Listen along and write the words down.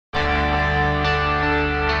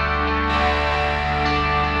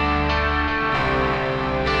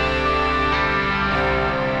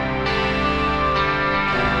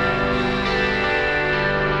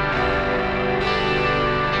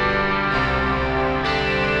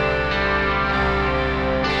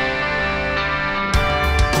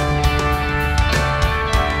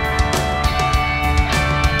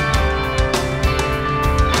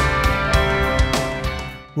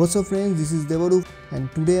What's up friends, this is Devaru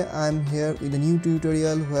and today I am here with a new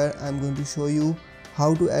tutorial where I am going to show you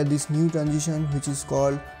how to add this new transition which is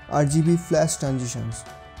called RGB flash transitions.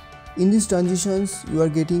 In these transitions you are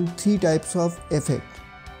getting three types of effect.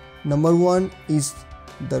 Number one is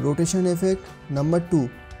the rotation effect, number two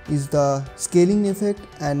is the scaling effect,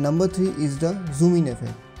 and number three is the zooming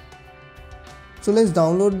effect. So let's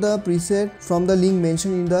download the preset from the link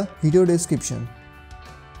mentioned in the video description.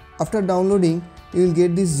 After downloading, you will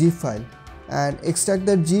get this zip file, and extract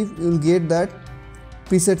that zip, you will get that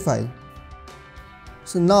preset file.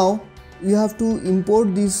 So now you have to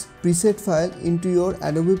import this preset file into your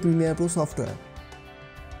Adobe Premiere Pro software.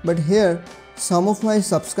 But here some of my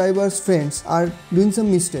subscribers friends are doing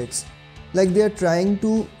some mistakes, like they are trying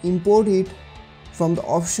to import it from the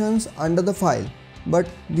options under the file, but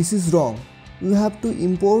this is wrong. You have to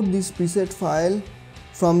import this preset file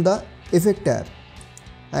from the effect tab,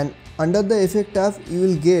 and under the effect tab you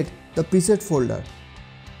will get the preset folder.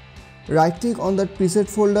 Right click on that preset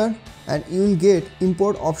folder and you will get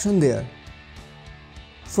import option there.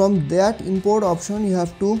 From that import option you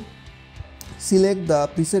have to select the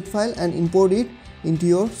preset file and import it into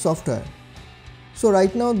your software. So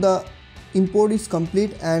right now the import is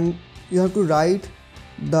complete and you have to write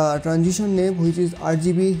the transition name, which is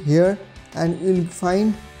RGB here, and you will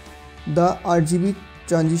find the RGB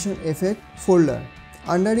transition effect folder.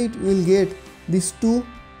 Under it you will get these two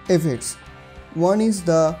effects. One is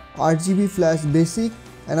the RGB flash basic,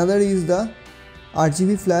 another is the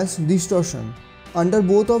RGB flash distortion. Under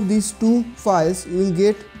both of these two files you will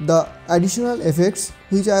get the additional effects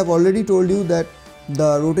which I have already told you, that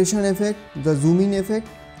the rotation effect, the zooming effect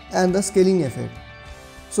and the scaling effect.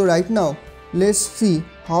 So right now let's see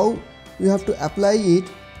how you have to apply it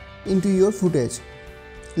into your footage.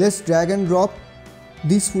 Let's drag and drop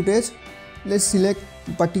this footage. Let's select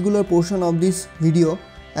a particular portion of this video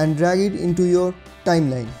and drag it into your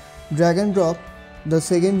timeline. Drag and drop the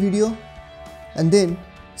second video and then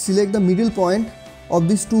select the middle point of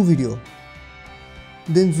these two videos.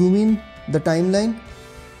 Then zoom in the timeline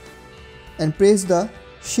and press the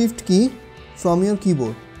shift key from your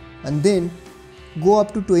keyboard, and then go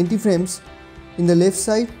up to 20 frames in the left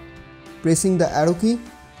side, pressing the arrow key,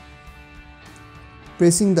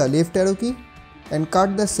 pressing the left arrow key and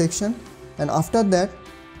cut the section, and after that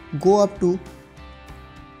go up to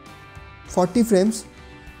 40 frames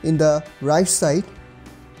in the right side,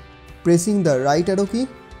 pressing the right arrow key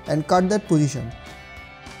and cut that position.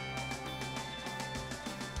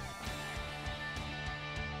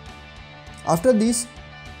 After this,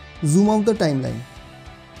 zoom out the timeline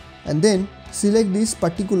and then select this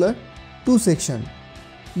particular two section.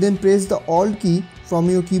 Then press the Alt key from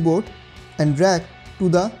your keyboard and drag to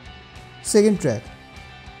the second track.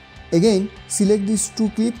 Again select these two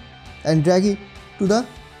clips and drag it to the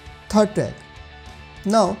third track.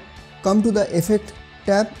 Now come to the effect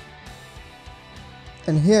tab,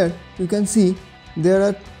 and here you can see there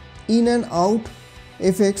are in and out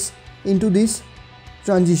effects into these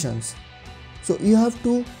transitions. So you have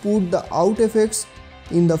to put the out effects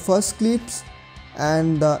in the first clips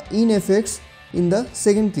and the in effects in the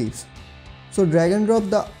second clips. So drag and drop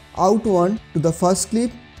the out one to the first clip,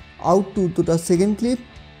 out 2 to the second clip,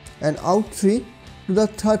 and out 3 to the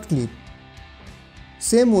third clip.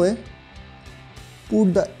 Same way,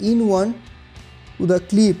 put the in one to the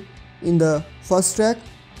clip in the first track,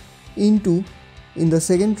 in 2 in the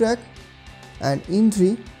second track, and in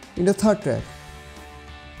 3 in the third track.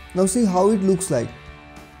 Now see how it looks like.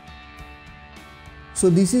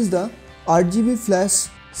 So this is the RGB flash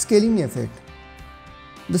scaling effect.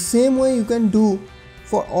 The same way you can do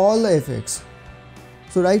for all the effects.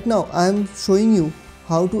 So right now I am showing you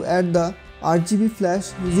how to add the RGB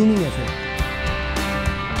flash zooming effect.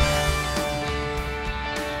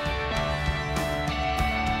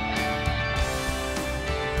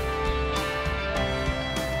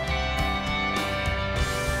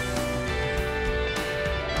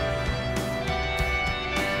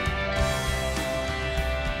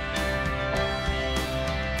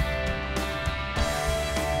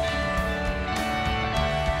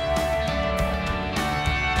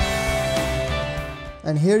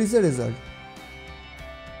 And here is the result.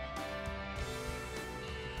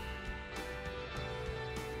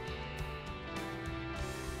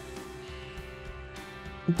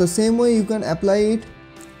 The same way you can apply it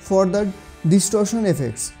for the distortion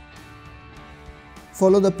effects.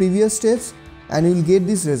 Follow the previous steps and you will get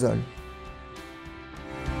this result.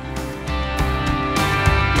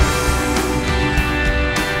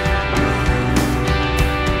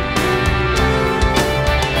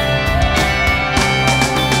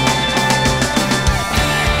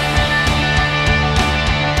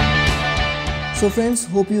 So friends,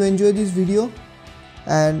 hope you enjoy this video,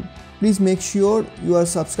 and please make sure you are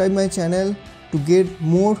subscribe my channel to get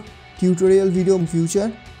more tutorial video in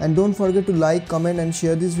future, and don't forget to like, comment and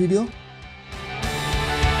share this video.